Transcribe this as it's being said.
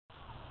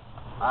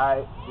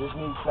Alright, this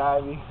Neat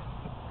Savvy.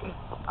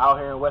 Out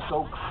here in West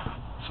Oaks,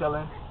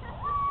 chilling.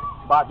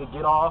 About to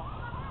get off.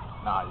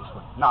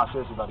 Nah,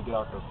 seriously, about to get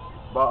off though.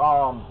 But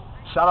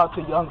shout out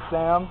to Young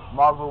Sam,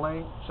 Marvel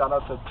Link. Shout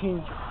out to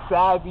Team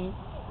Savvy.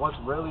 What's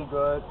really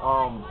good.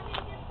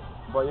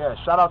 But yeah,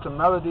 shout out to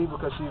Melody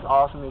because she's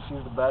awesome and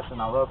she's the best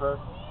and I love her.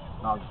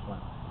 No, I'm just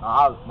playing.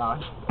 Nah.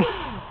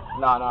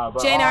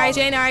 But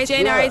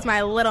Janari is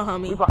my little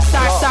homie.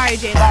 Sorry,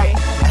 Janari.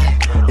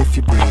 If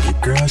you bring your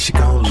girl, she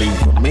gon'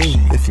 leave with me.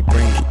 If you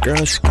bring your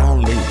girl, she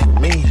gon' leave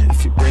with me.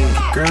 If you bring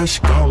your girl,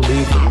 she gon'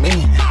 leave with me.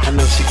 I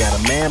know she got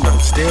a man, but I'm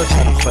still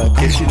tryna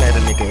fuck. If she let a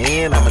nigga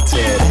in, I'ma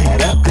tear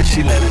that up. If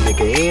she let a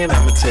nigga in,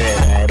 I'ma tear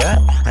that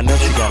up. I know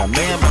she got a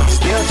man, but I'm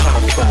still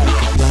tryna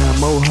fuck. Blind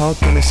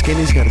mohawk and the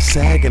skinny's got a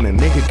sag and the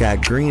nigga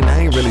got green.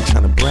 I ain't really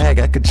tryna brag.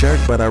 I could jerk,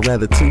 but I'd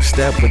rather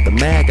two-step with the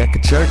mag. I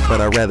could jerk,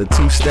 but I'd rather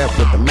two-step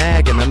with the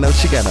mag. And I know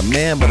she got a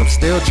man, but I'm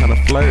still tryna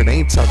flirt. I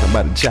ain't talking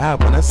about a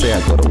job when I say I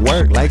go to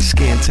work. Like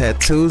skin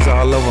tattoos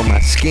all over my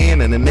skin,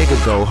 and a nigga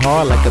go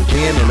hard like a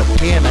pen in a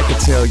pen. I can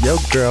tell your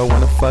girl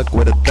wanna fuck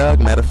with a thug.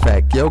 Matter of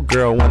fact, your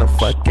girl wanna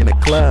fuck in a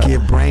club.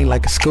 Get brain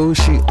like a school,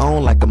 she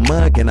on like a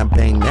mug, and I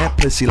bang that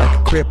pussy like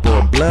a Crip or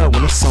a Blood.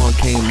 When the song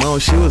came on,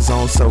 she was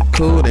on so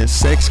cool. Then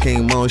sex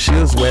came on, she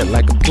was wet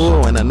like a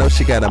pool. And I know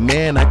she got a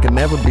man, I can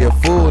never be a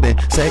fool. Then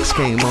sex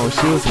came on,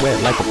 she was wet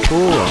like a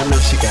pool. I know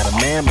she got a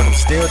man, but I'm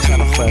still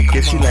tryna fuck.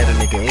 If she let a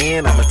nigga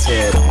in, I'ma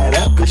tear that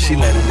up. If she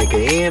let a nigga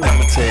in,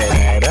 I'ma tear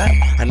that up.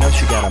 I know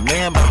she got a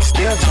man, but I'm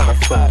still tryna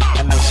fuck.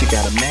 I know she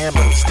got a man,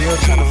 but I'm still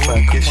tryna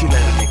fuck. If she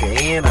let a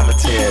nigga in, I'ma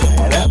tear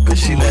that up. If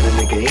she let a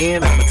nigga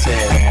in, I'ma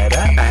tear that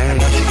up. I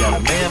know she got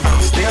a man, but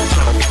I'm still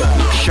tryna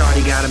fuck.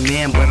 Shorty got a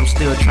man, but I'm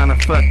still tryna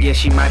fuck. Yeah,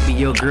 she might be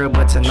your girl,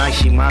 but tonight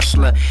she my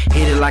slut.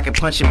 Hit it like a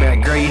punching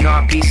bag, girl, you know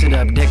I piece it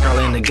up. Dick all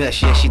in the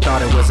guts, yeah, she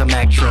thought it was a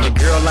Mack truck. The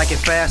girl like it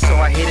fast, so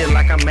I hit it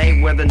like I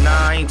Mayweather.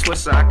 Nah, I ain't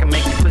twister, I can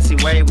make your pussy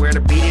way where to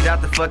beat it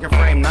out the fucking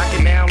frame. Knock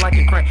it down like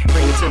a crank,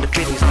 bring it to the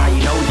 50s. Now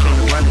you know we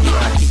finna run the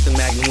try. Keep the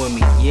Magnum with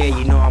me, yeah,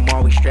 you know I'm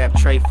always strapped.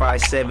 Trey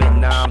 5'7",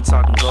 nah, I'm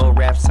talking gold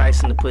raps,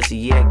 Tyson the pussy.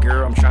 Yeah,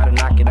 girl, I'm trying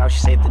to knock it out. She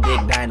said the dick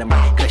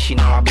dynamite, cause she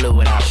know I blew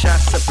it out.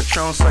 Shots of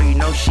Patron, so you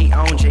know she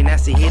on. J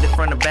Nasty hit it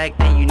from the back,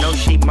 then you know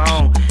she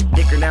moan.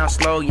 Dick her down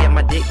slow, yeah,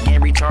 my dick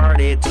getting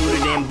retarded.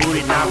 Tooted and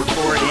booted, now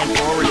recorded and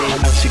forwarded. I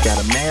know she got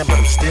a man, but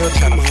I'm still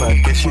tryna fuck.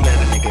 If she let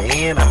a nigga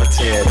in, I'ma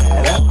tear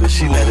that up. If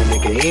she let a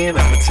nigga in,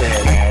 I'ma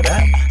tear that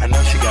up. I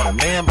know she got a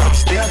man, but I'm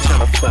still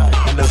tryna fuck.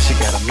 I know she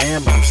got a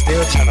man, but I'm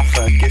still tryna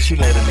fuck. If she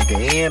let a nigga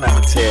in,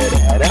 I'ma tear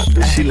that up.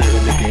 If she let a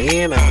nigga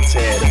in, I'ma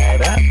tear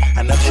that up.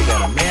 I know she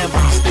got a man,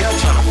 but I'm still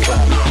tryna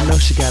fuck. I know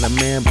she got a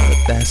man, but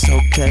that's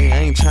okay. I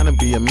ain't tryna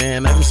be a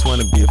man, I just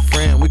wanna be a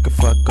friend. We can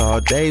fuck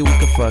all day, we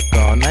can fuck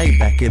all night.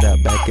 Back it up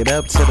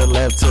to the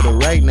left, to the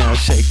right. Now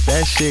shake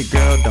that shit,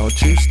 girl, don't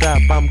you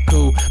stop. I'm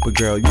cool, but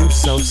girl, you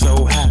so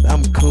hot.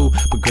 I'm cool,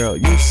 but girl,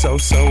 you so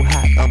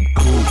hot. I'm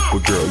cool,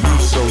 but girl, you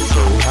so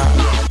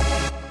hot.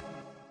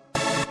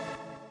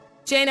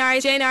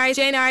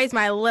 Janari is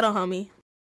my little homie.